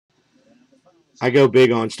I go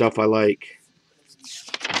big on stuff I like.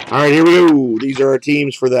 All right, here we go. These are our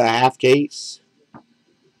teams for the half case.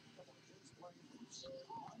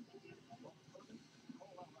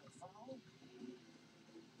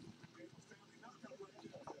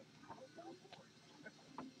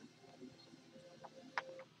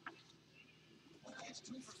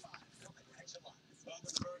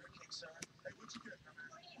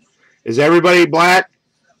 Is everybody black?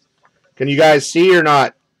 Can you guys see or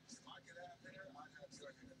not?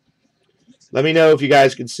 Let me know if you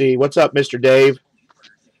guys can see. What's up, Mr. Dave?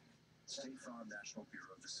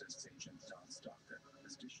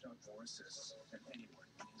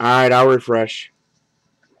 All right, I'll refresh.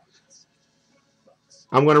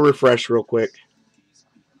 I'm going to refresh real quick.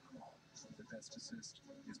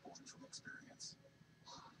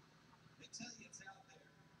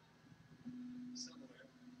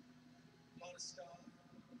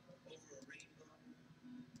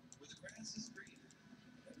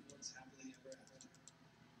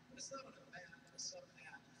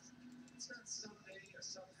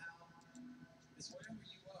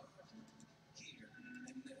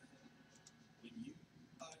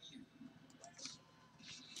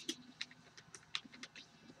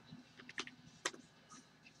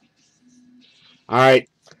 All right,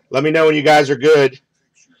 let me know when you guys are good.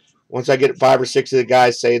 Once I get 5 or 6 of the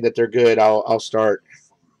guys say that they're good, I'll start.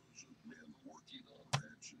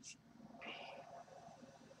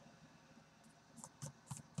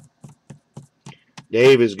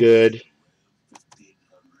 Dave is good.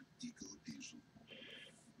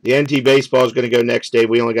 The NT baseball is going to go next, Dave.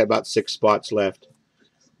 We only got about 6 spots left.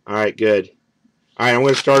 All right, good. All right, I'm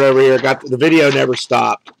going to start over here. The video never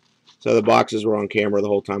stopped, so the boxes were on camera the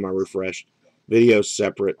whole time I refreshed. Video's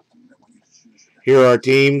separate. Here are our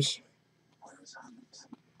teams.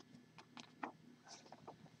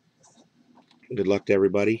 Good luck to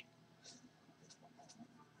everybody.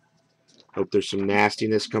 Hope there's some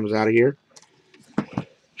nastiness comes out of here.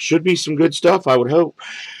 Should be some good stuff, I would hope.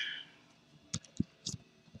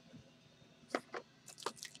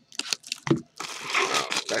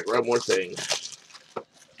 Got one more thing.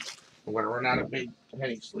 I'm going to run out of big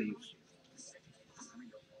penny sleeves.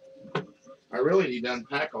 I really need to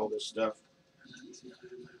unpack all this stuff.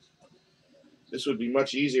 This would be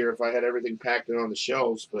much easier if I had everything packed in on the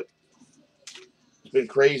shelves, but it's been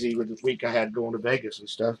crazy with the week I had going to Vegas and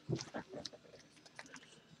stuff.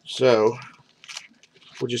 So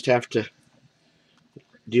we'll just have to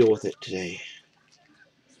deal with it today.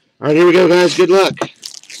 All right, here we go, guys. Good luck.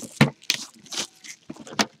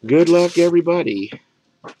 Good luck, everybody.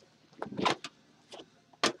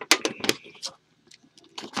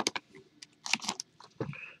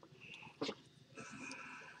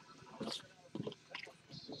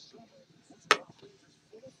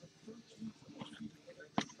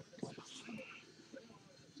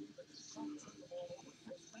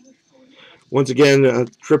 Once again,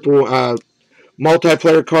 triple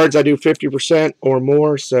multiplayer cards, I do 50% or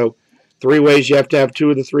more. So 3 ways you have to have 2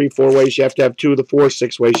 of the 3. 4 ways you have to have 2 of the 4.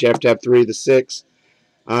 6 ways you have to have 3 of the 6.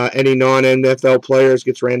 Any non-NFL players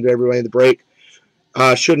gets random to everybody in the break.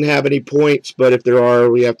 Shouldn't have any points, but if there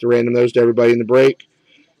are, we have to random those to everybody in the break.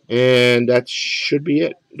 And that should be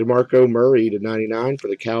it. DeMarco Murray to 99 for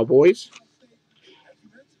the Cowboys.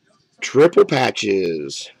 Triple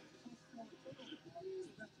patches.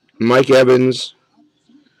 Mike Evans,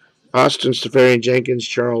 Austin Seferian-Jenkins,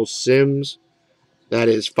 Charles Sims. That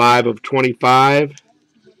is 5 of 25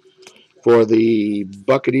 for the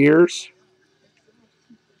Buccaneers.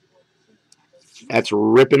 That's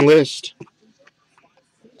ripping list.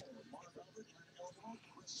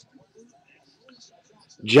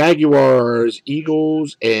 Jaguars,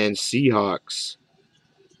 Eagles, and Seahawks.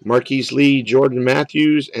 Marquise Lee, Jordan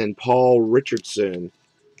Matthews, and Paul Richardson.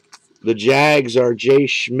 The Jags are Jay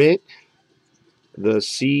Schmidt. The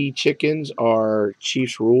Sea Chickens are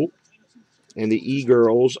Chiefs Rule. And the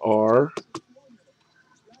E-Girls are...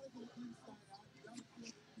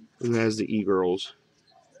 Who has the E-Girls?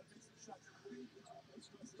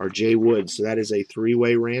 Are Jay Woods. So that is a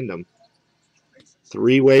 3-way random.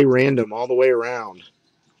 3-way random all the way around.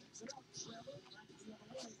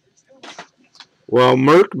 Well,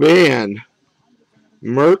 Merc Man,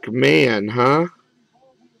 huh?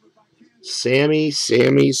 Sammy.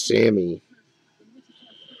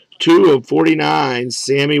 2 of 49,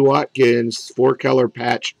 Sammy Watkins, 4-color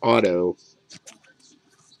patch auto.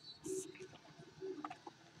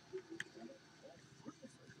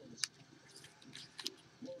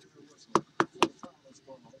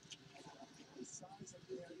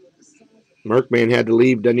 Merkman had to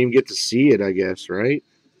leave, doesn't even get to see it, I guess, right?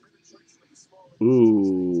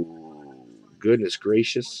 Ooh, goodness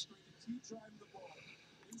gracious.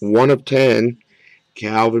 1 of 10.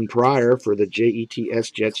 Calvin Pryor for the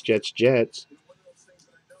Jets, Jets.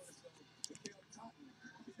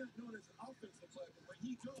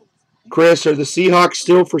 Chris, are the Seahawks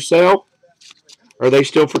still for sale? Are they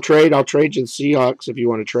still for trade? I'll trade you the Seahawks if you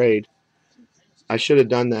want to trade. I should have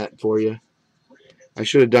done that for you. I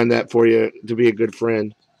should have done that for you to be a good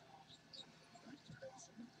friend.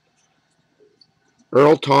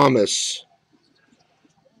 Earl Thomas.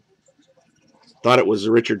 Thought it was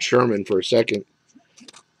Richard Sherman for a second.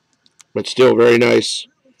 But still very nice.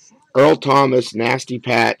 Earl Thomas, nasty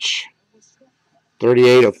patch.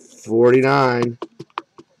 38 of 49.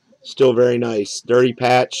 Still very nice. Dirty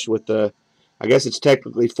patch with the, I guess it's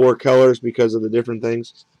technically 4 colors because of the different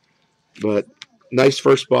things. But nice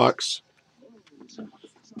first box.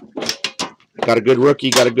 Got a good rookie,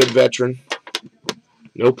 got a good veteran.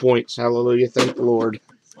 No points. Hallelujah. Thank the Lord.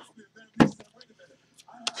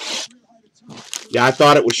 Yeah, I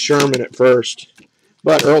thought it was Sherman at first.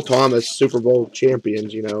 But Earl Thomas, Super Bowl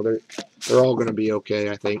champions, you know, they're all going to be okay,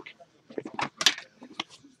 I think.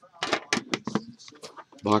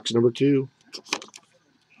 Box number 2.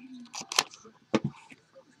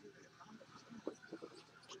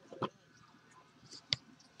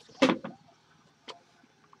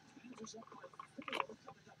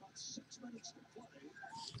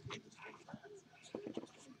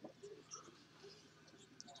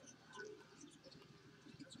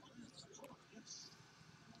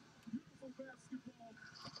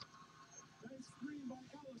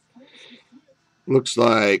 Looks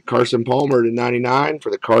like Carson Palmer to 99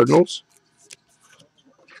 for the Cardinals.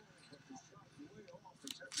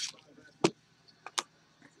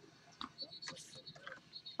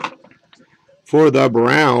 For the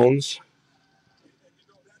Browns,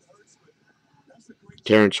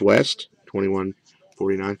 Terrence West,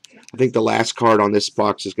 21.49. I think the last card on this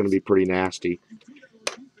box is going to be pretty nasty.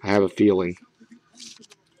 I have a feeling.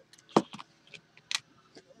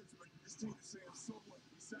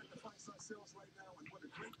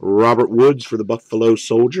 Robert Woods for the Buffalo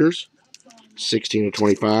Soldiers,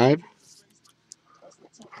 16/25.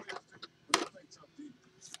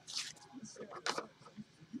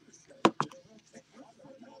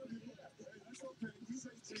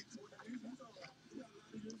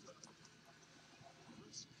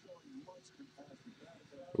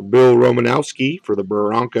 Bill Romanowski for the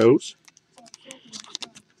Broncos.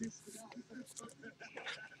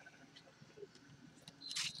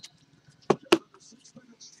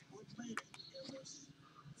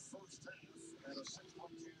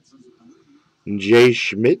 Jay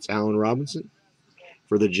Schmitz, Allen Robinson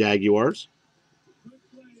for the Jaguars.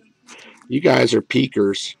 You guys are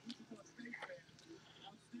peakers.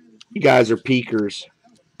 You guys are peakers.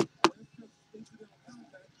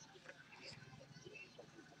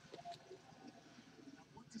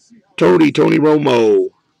 Tony Romo.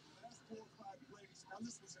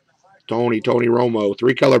 Tony Romo.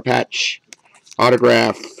 3-color patch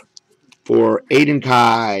autograph for Aiden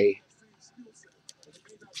Kai.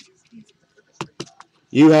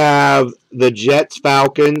 You have the Jets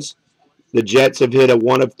Falcons. The Jets have hit a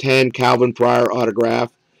 1 of 10 Calvin Pryor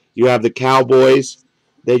autograph. You have the Cowboys.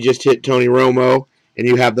 They just hit Tony Romo. And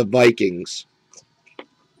you have the Vikings.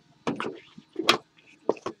 All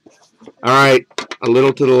right, a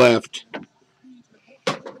little to the left.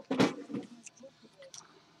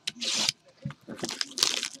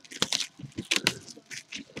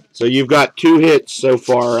 So you've got 2 hits so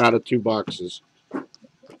far out of 2 boxes.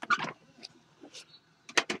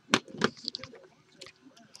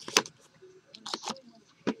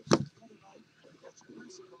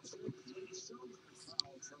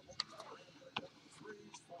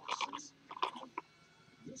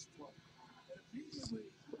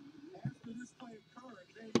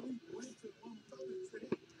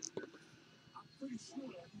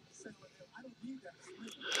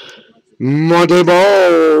 Monte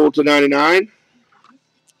Ball to 99.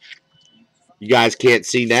 You guys can't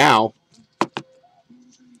see now.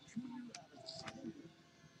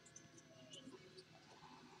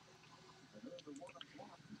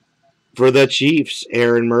 For the Chiefs,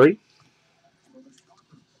 Aaron Murray.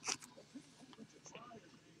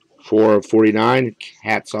 4 of 49.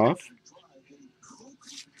 Hats off.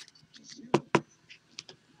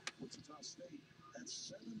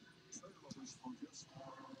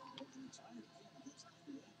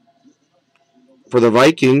 For the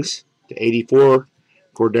Vikings, to 84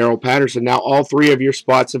 for Darrell Patterson. Now all 3 of your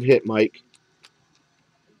spots have hit, Mike.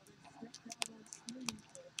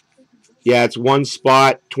 Yeah, it's 1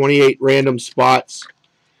 spot, 28 random spots.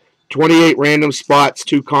 28 random spots,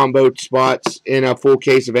 2 combo spots in a full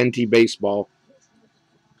case of NT Baseball.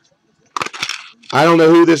 I don't know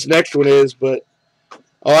who this next one is, but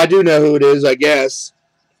oh, I do know who it is, I guess.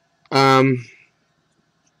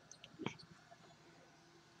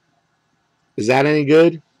 Is that any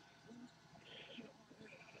good?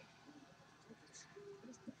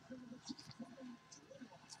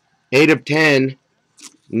 Eight of 10.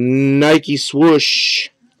 Nike swoosh.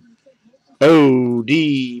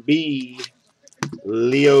 ODB.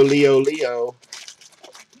 Leo, Leo, Leo.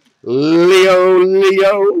 Leo,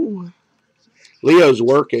 Leo. Leo's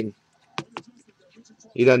working.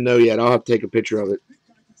 He doesn't know yet. I'll have to take a picture of it.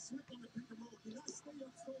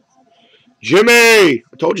 Jimmy!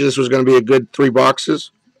 I told you this was going to be a good 3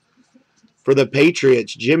 boxes. For the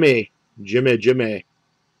Patriots, Jimmy. Jimmy, Jimmy.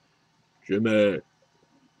 Jimmy.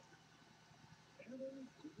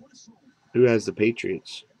 Who has the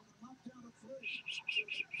Patriots?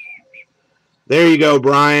 There you go,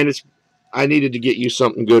 Brian. I needed to get you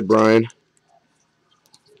something good, Brian.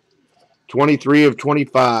 23 of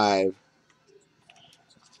 25.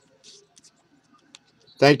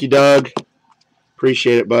 Thank you, Doug.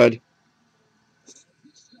 Appreciate it, bud.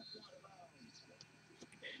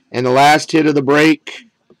 And the last hit of the break,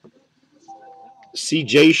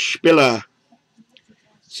 CJ Spiller.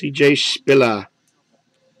 CJ Spiller.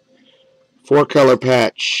 4-color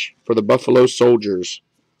patch for the Buffalo Soldiers.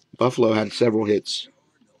 Buffalo had several hits.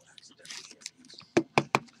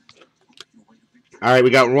 All right, we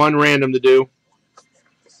got one random to do.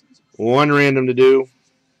 One random to do.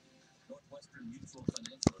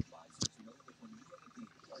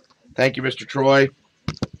 Thank you, Mr. Troy.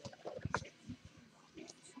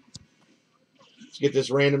 Let's get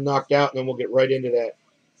this random knocked out, and then we'll get right into that.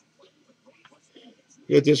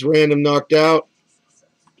 Get this random knocked out,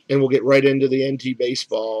 and we'll get right into the NT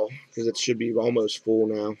baseball, because it should be almost full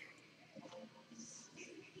now.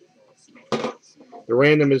 The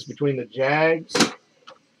random is between the Jags,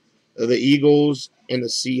 the Eagles, and the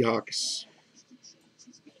Seahawks.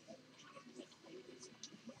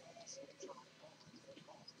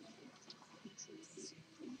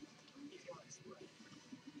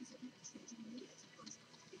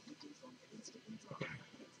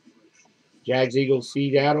 Jags, Eagles,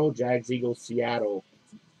 Seattle. Jags, Eagles, Seattle.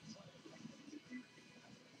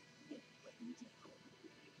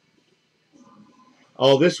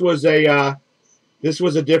 Oh, this was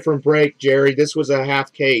a different break, Jerry. This was a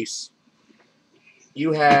half case.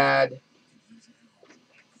 You had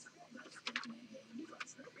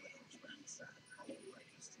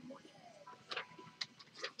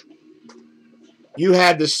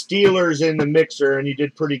the Steelers in the mixer, and you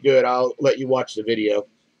did pretty good. I'll let you watch the video.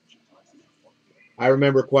 I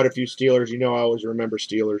remember quite a few Steelers. You know I always remember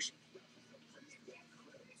Steelers.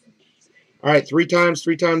 All right, 3 times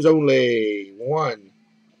only. 1,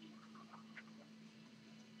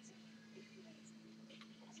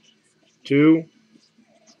 2,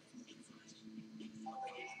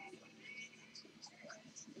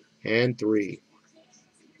 and 3.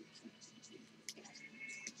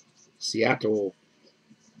 Seattle.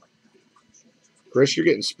 Chris, you're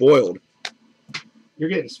getting spoiled. You're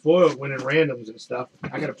getting spoiled winning randoms and stuff.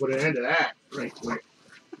 I got to put an end to that right quick.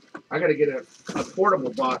 I got to get a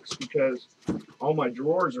portable box because all my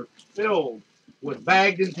drawers are filled with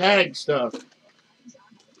bagged and tagged stuff.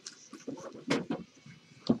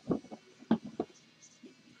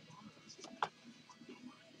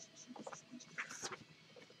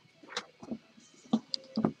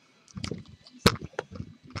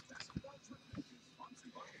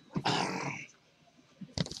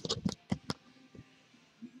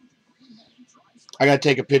 I got to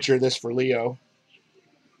take a picture of this for Leo.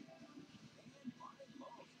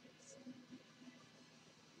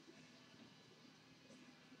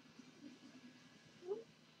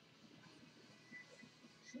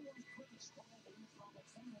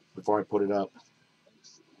 Before I put it up.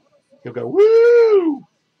 He'll go, woo!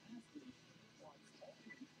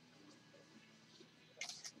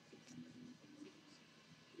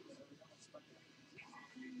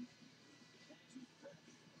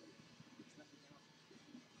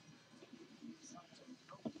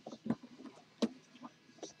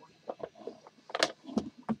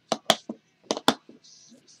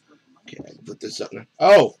 Okay, I can put this up now.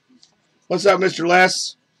 Oh, what's up, Mr.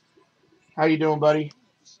 Les? How you doing, buddy?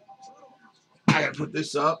 I gotta put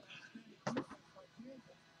this up.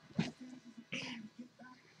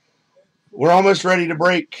 We're almost ready to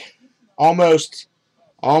break. Almost.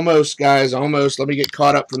 Almost, guys. Almost. Let me get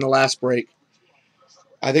caught up from the last break.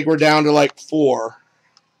 I think we're down to like 4.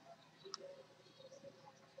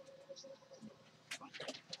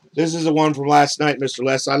 This is the one from last night, Mr.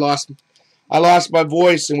 Les. I lost my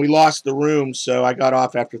voice and we lost the room, so I got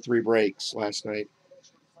off after 3 breaks last night.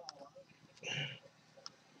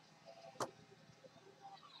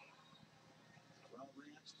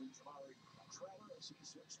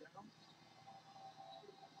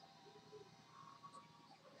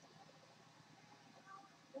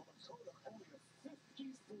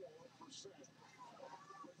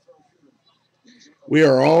 We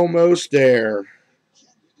are almost there.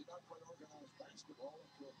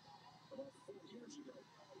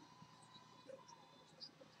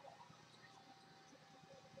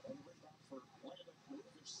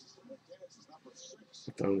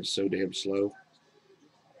 The phone is so damn slow.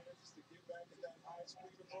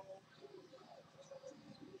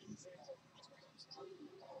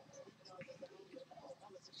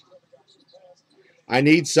 I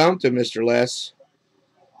need something, Mr. Les.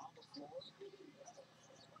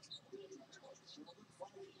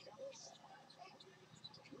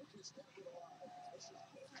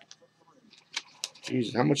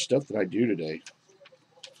 Jesus, how much stuff did I do today?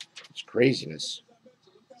 It's craziness.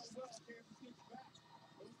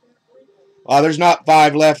 Oh, there's not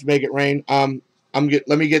 5 left. Make it rain. Let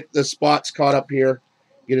me get the spots caught up here.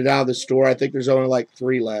 Get it out of the store. I think there's only like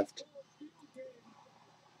 3 left.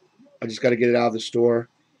 I just got to get it out of the store.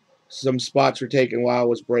 Some spots were taken while I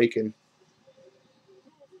was breaking.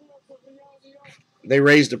 They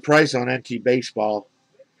raised the price on NT baseball,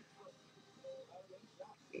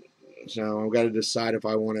 so I've got to decide if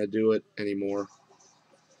I want to do it anymore.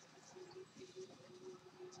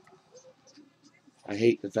 I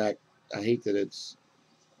hate that it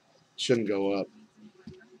shouldn't go up.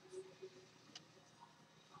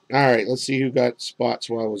 All right, let's see who got spots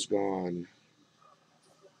while I was gone.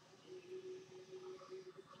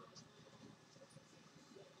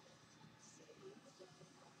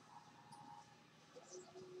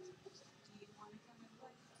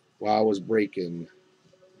 While I was breaking.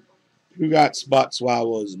 Who got spots while I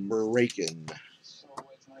was breaking?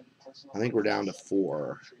 I think we're down to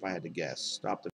 4, if I had to guess. Stop the